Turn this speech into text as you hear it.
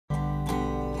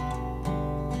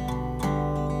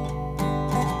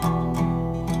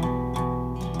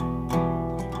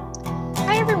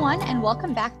everyone, and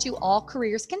welcome back to All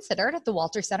Careers Considered, the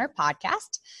Walter Center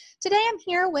podcast. Today I'm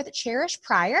here with Cherish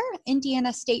Pryor,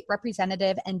 Indiana State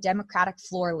Representative and Democratic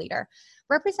Floor Leader.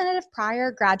 Representative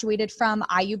Pryor graduated from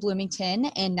IU Bloomington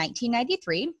in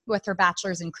 1993 with her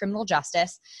bachelor's in criminal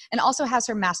justice and also has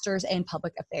her master's in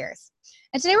public affairs.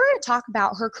 And today we're going to talk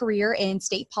about her career in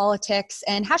state politics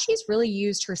and how she's really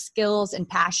used her skills and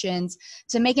passions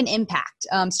to make an impact,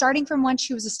 starting from when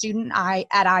she was a student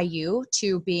at IU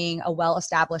to being a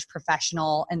well-established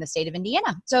professional in the state of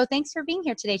Indiana. So thanks for being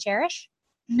here today, Cherish.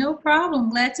 No problem.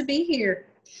 Glad to be here.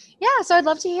 Yeah, so I'd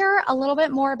love to hear a little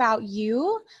bit more about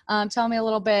you. Tell me a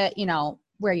little bit,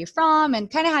 where you're from and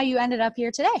kind of how you ended up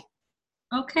here today.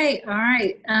 Okay, all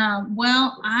right.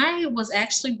 Well, I was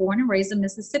actually born and raised in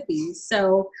Mississippi.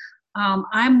 So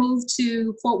I moved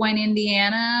to Fort Wayne,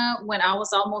 Indiana when I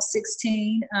was almost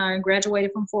 16.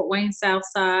 Graduated from Fort Wayne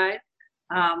Southside.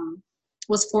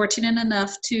 Was fortunate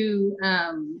enough to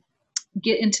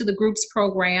get into the groups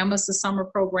program. It's a summer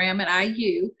program at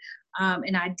IU.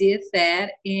 And I did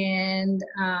that. And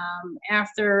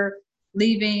after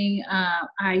leaving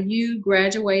IU,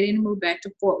 graduating, moved back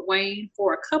to Fort Wayne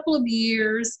for a couple of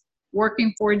years,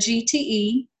 working for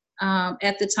GTE.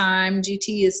 At the time,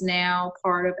 GTE is now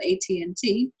part of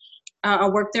AT&T. I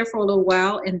worked there for a little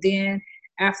while, and then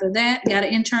after that, got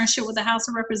an internship with the House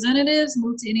of Representatives,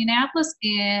 moved to Indianapolis,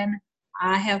 and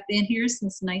I have been here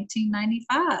since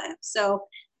 1995. So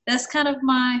that's kind of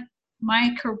my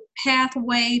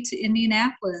pathway to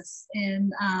Indianapolis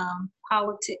in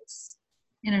politics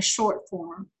in a short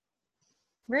form.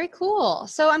 Very cool.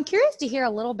 So I'm curious to hear a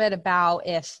little bit about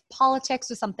if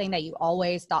politics was something that you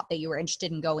always thought that you were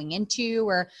interested in going into,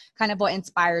 or kind of what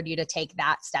inspired you to take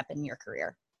that step in your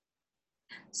career.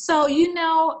 So,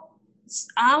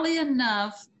 oddly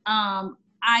enough,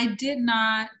 I did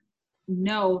not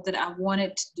know that I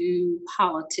wanted to do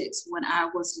politics when I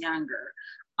was younger.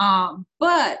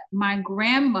 But my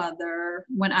grandmother,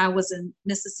 when I was in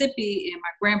Mississippi and my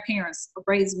grandparents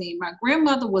raised me, my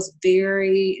grandmother was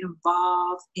very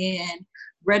involved in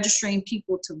registering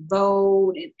people to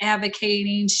vote and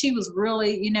advocating. She was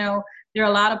really, there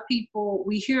are a lot of people,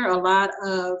 we hear a lot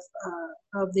of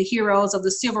the heroes of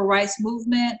the civil rights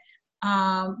movement,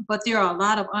 but there are a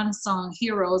lot of unsung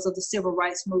heroes of the civil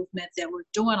rights movement that were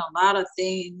doing a lot of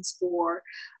things for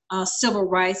civil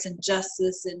rights and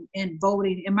justice and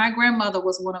voting. And my grandmother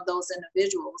was one of those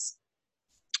individuals.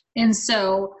 And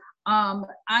so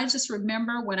I just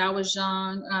remember when I was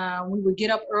young, we would get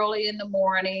up early in the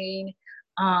morning.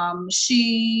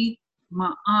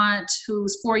 My aunt,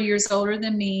 who's 4 years older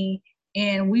than me,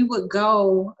 and we would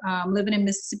go, living in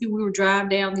Mississippi, we would drive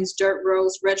down these dirt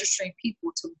roads registering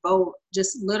people to vote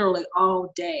just literally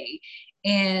all day.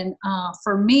 And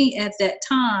for me at that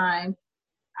time,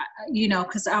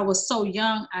 because I was so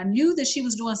young, I knew that she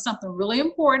was doing something really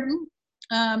important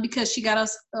because she got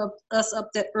us up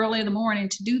that early in the morning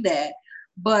to do that.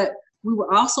 But we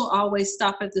would also always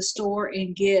stop at the store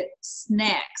and get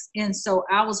snacks. And so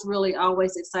I was really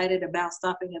always excited about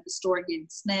stopping at the store, getting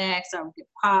snacks. I would get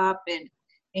pop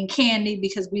and candy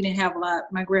because we didn't have a lot.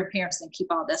 My grandparents didn't keep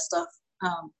all that stuff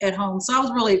at home. So I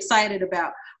was really excited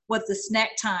about what the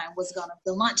snack time was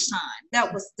the lunchtime.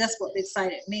 That's what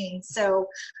excited me. So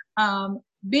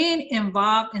being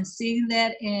involved and seeing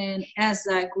that, and as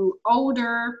I grew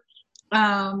older,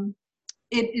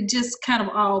 it just kind of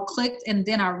all clicked. And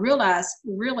then I realized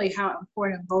really how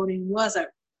important voting was.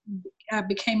 I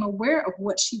became aware of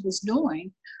what she was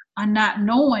doing, not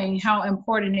knowing how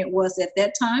important it was at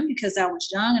that time because I was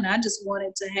young and I just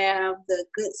wanted to have the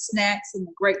good snacks and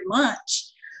the great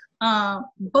lunch.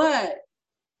 But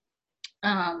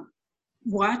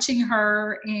watching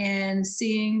her and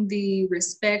seeing the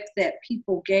respect that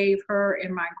people gave her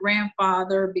and my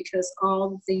grandfather because all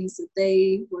the things that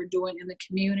they were doing in the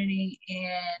community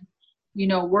and,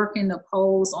 working the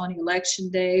polls on election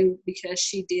day because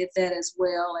she did that as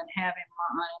well, and having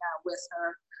my aunt and I with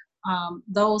her.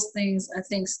 Those things I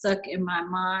think stuck in my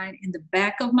mind, in the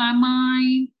back of my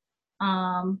mind,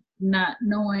 not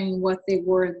knowing what they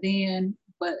were then,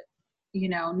 but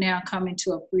now coming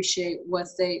to appreciate what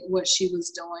she was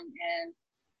doing, and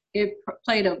it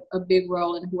played a big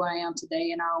role in who I am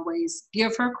today. And I always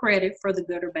give her credit for the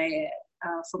good or bad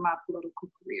for my political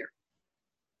career.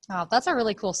 Oh, that's a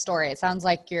really cool story. It sounds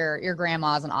like your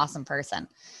grandma is an awesome person.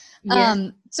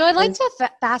 Yes. So I'd like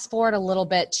to fast forward a little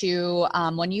bit to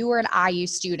when you were an IU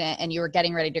student and you were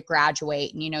getting ready to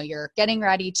graduate, and you're getting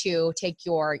ready to take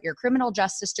your criminal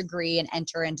justice degree and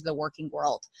enter into the working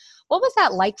world. What was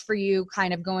that like for you,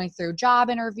 kind of going through job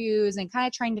interviews and kind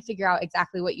of trying to figure out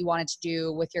exactly what you wanted to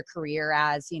do with your career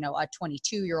as a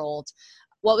 22-year-old?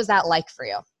 What was that like for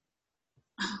you?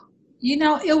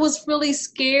 It was really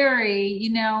scary.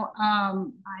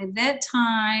 By that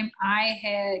time I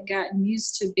had gotten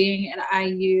used to being at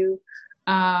IU.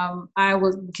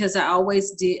 Because I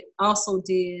always did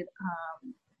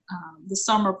the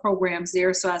summer programs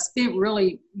there. So I spent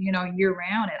really, year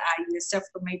round at IU, except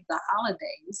for maybe the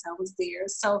holidays I was there.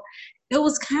 So it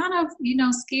was kind of,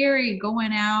 scary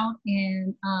going out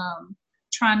and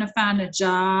trying to find a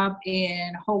job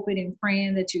and hoping and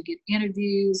praying that you get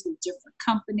interviews with different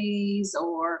companies,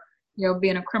 or,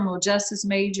 being a criminal justice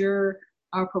major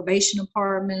or probation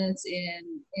departments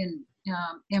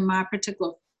in my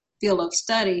particular field of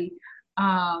study.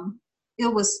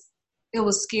 It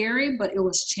was scary, but it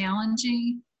was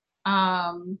challenging.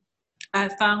 I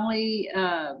finally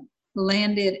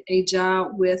landed a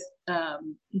job with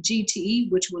GTE,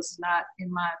 which was not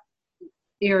in my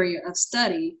area of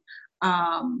study.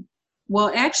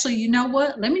 Well, actually, you know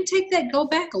what? Let me go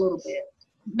back a little bit.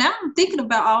 Now I'm thinking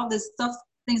about all this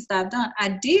things that I've done.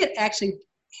 I did actually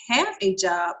have a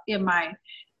job in my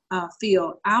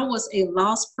field. I was a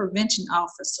loss prevention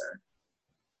officer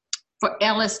for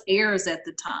Ellis Ayers at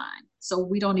the time. So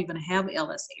we don't even have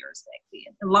Ellis Ayers back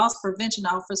then. The loss prevention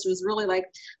officer is really like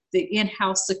the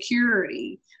in-house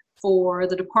security for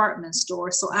the department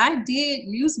store. So I did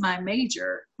use my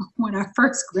major when I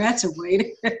first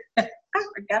graduated. I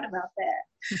forgot about that.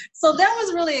 So that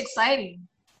was really exciting.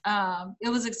 It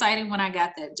was exciting when I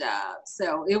got that job.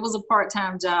 So it was a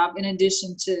part-time job. In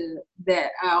addition to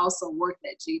that, I also worked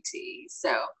at GT.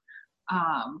 So,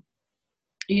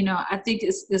 I think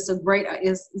it's just a great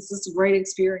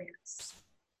experience.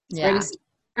 Yeah. It's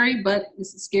scary, but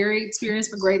it's a scary experience,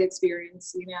 but great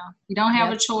experience. You don't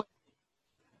have a choice.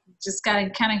 You just gotta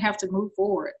kind of have to move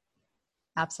forward.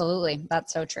 Absolutely.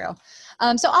 That's so true.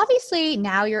 So obviously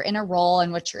now you're in a role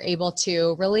in which you're able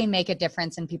to really make a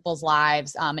difference in people's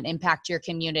lives and impact your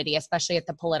community, especially at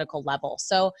the political level.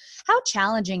 So how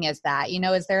challenging is that?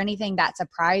 Is there anything that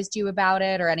surprised you about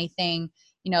it, or anything,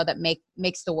 that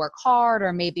makes the work hard,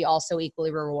 or maybe also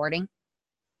equally rewarding?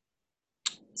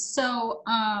 So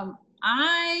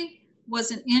I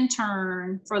was an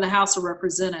intern for the House of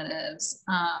Representatives.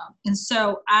 And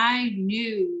so I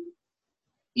knew,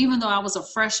 even though I was a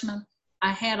freshman,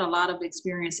 I had a lot of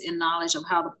experience and knowledge of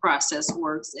how the process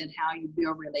works and how you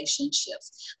build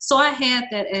relationships. So I had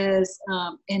that as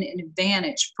an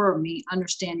advantage for me,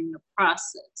 understanding the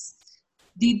process.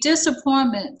 The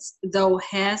disappointments, though,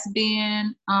 has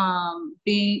been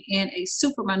being in a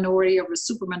super minority of a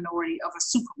super minority of a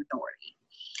super minority.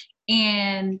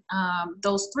 And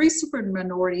those three super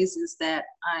minorities is that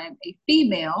I'm a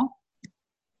female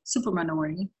super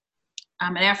minority,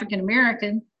 I'm an African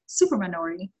American super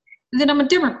minority, and then I'm a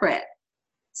Democrat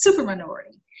super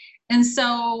minority. And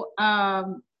so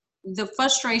the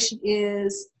frustration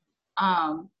is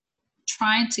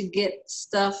trying to get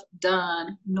stuff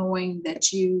done, knowing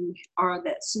that you are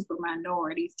that super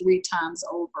minority 3 times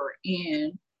over.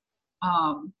 And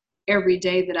every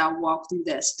day that I walk through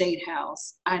that state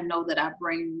house, I know that I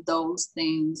bring those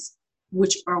things,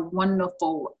 which are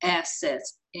wonderful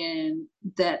assets and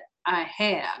that I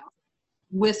have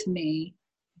with me,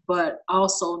 but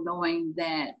also knowing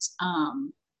that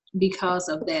because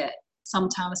of that,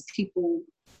 sometimes people,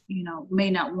 may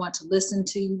not want to listen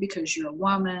to you because you're a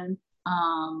woman.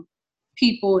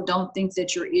 People don't think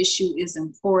that your issue is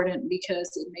important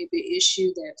because it may be an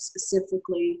issue that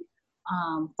specifically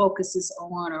focuses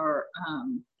on or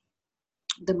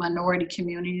the minority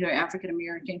community or African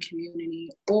American community,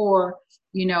 or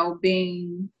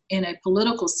being in a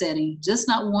political setting, just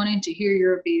not wanting to hear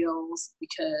your bills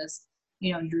because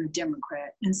you're a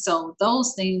Democrat. And so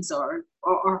those things are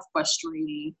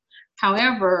frustrating.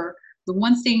 However, the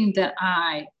one thing that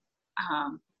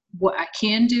what I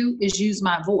can do is use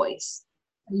my voice.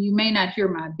 You may not hear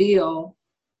my bill,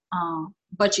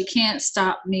 but you can't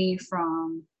stop me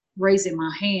from raising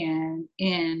my hand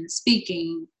and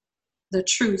speaking the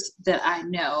truth that I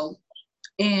know,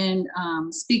 and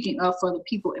speaking up for the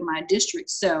people in my district.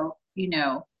 So,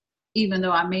 even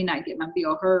though I may not get my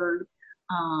bill heard,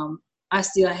 I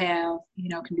still have,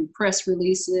 can do press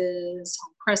releases,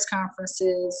 press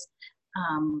conferences,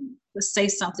 let's say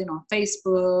something on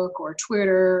Facebook or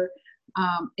Twitter,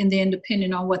 and then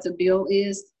depending on what the bill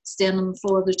is, stand on the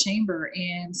floor of the chamber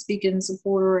and speak in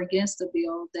support or against the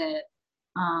bill that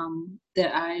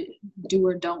I do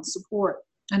or don't support.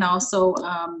 And also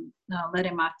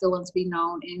letting my feelings be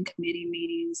known in committee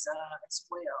meetings as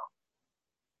well.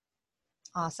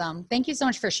 Awesome. Thank you so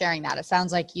much for sharing that. It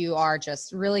sounds like you are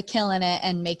just really killing it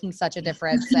and making such a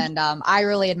difference. And I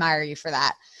really admire you for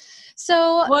that.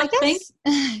 So Well, I guess,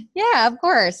 yeah, of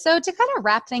course. So to kind of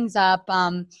wrap things up,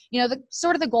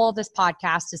 the goal of this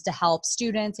podcast is to help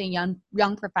students and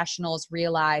young professionals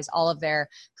realize all of their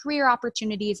career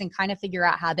opportunities and kind of figure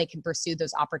out how they can pursue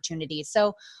those opportunities.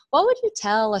 So what would you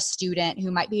tell a student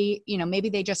who might be, maybe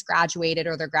they just graduated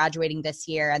or they're graduating this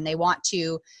year and they want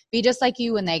to be just like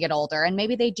you when they get older, and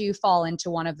maybe they do fall into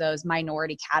one of those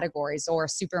minority categories or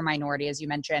super minority, as you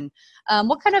mentioned.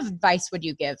 What kind of advice would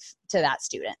you give to that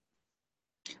student?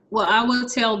 Well, I will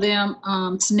tell them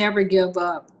to never give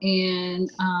up and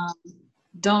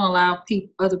don't allow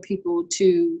other people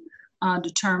to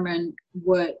determine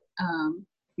what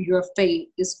your fate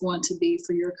is going to be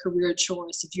for your career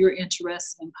choice. If you're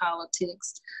interested in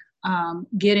politics,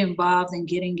 get involved and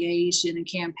get engaged in a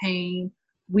campaign.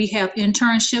 We have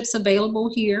internships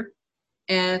available here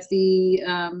at the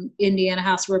Indiana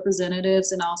House of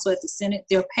Representatives and also at the Senate.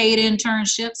 They're paid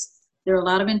internships. There are a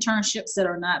lot of internships that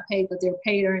are not paid, but they're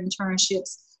paid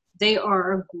internships. They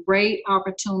are a great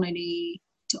opportunity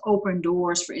to open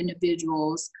doors for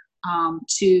individuals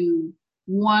to,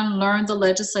 one, learn the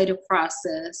legislative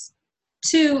process.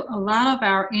 Two, a lot of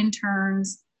our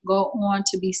interns go on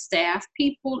to be staff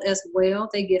people as well.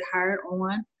 They get hired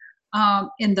on.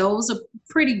 And those are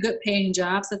pretty good paying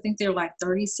jobs. I think they're like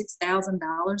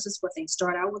 $36,000 is what they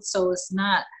start out with. So it's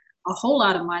not a whole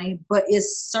lot of money, but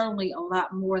it's certainly a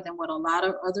lot more than what a lot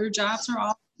of other jobs are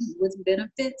offering with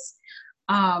benefits.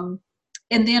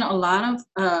 And then a lot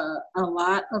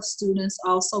of students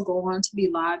also go on to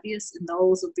be lobbyists, and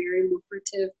those are very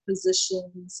lucrative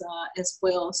positions as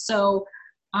well. So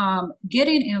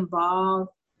getting involved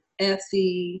at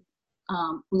the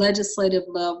legislative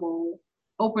level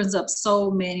opens up so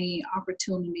many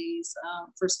opportunities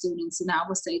for students, and I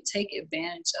would say take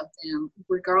advantage of them,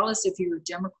 regardless if you're a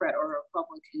Democrat or a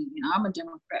Republican. I'm a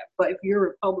Democrat, but if you're a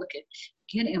Republican,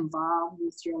 get involved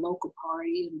with your local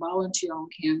party and volunteer on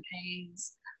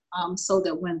campaigns, so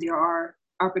that when there are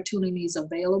opportunities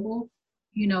available,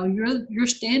 you're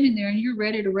standing there and you're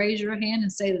ready to raise your hand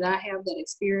and say that I have that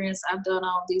experience, I've done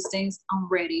all these things, I'm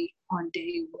ready on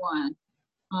day one.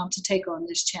 To take on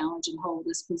this challenge and hold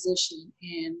this position.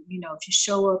 And, if you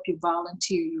show up, you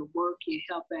volunteer, you work, you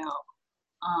help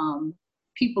out,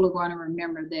 people are going to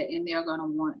remember that and they're going to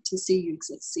want to see you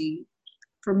succeed.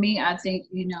 For me, I think,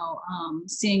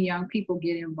 seeing young people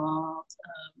get involved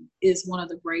is one of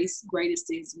the greatest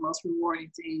things, the most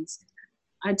rewarding things.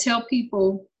 I tell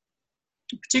people,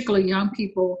 particularly young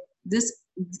people, this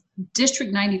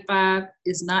District 95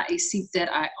 is not a seat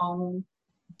that I own.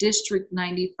 District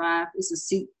 95 is a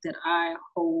seat that I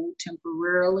hold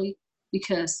temporarily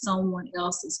because someone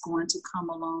else is going to come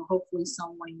along. Hopefully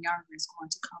someone younger is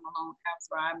going to come along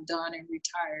after I'm done and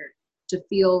retired to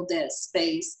fill that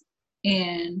space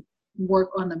and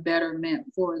work on the betterment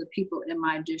for the people in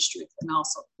my district and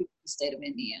also the people in the state of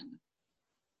Indiana.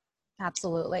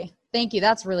 Absolutely. Thank you.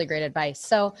 That's really great advice.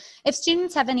 So if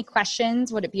students have any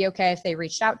questions, would it be okay if they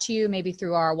reached out to you maybe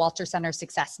through our Walter Center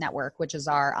Success Network, which is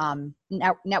our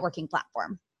networking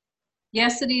platform?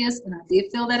 Yes, it is. And I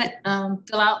did fill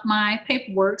out my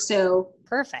paperwork. So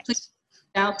perfect. Please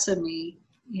reach out to me.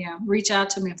 Yeah, reach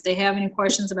out to me if they have any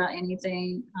questions about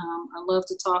anything. I love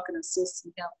to talk and assist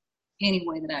and help any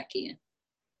way that I can.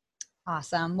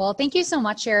 Awesome. Well, thank you so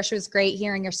much, Cherish. It was great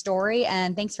hearing your story,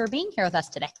 and thanks for being here with us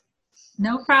today.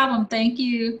 No problem. Thank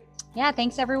you. Yeah,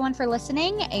 thanks everyone for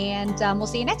listening, and we'll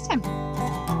see you next time.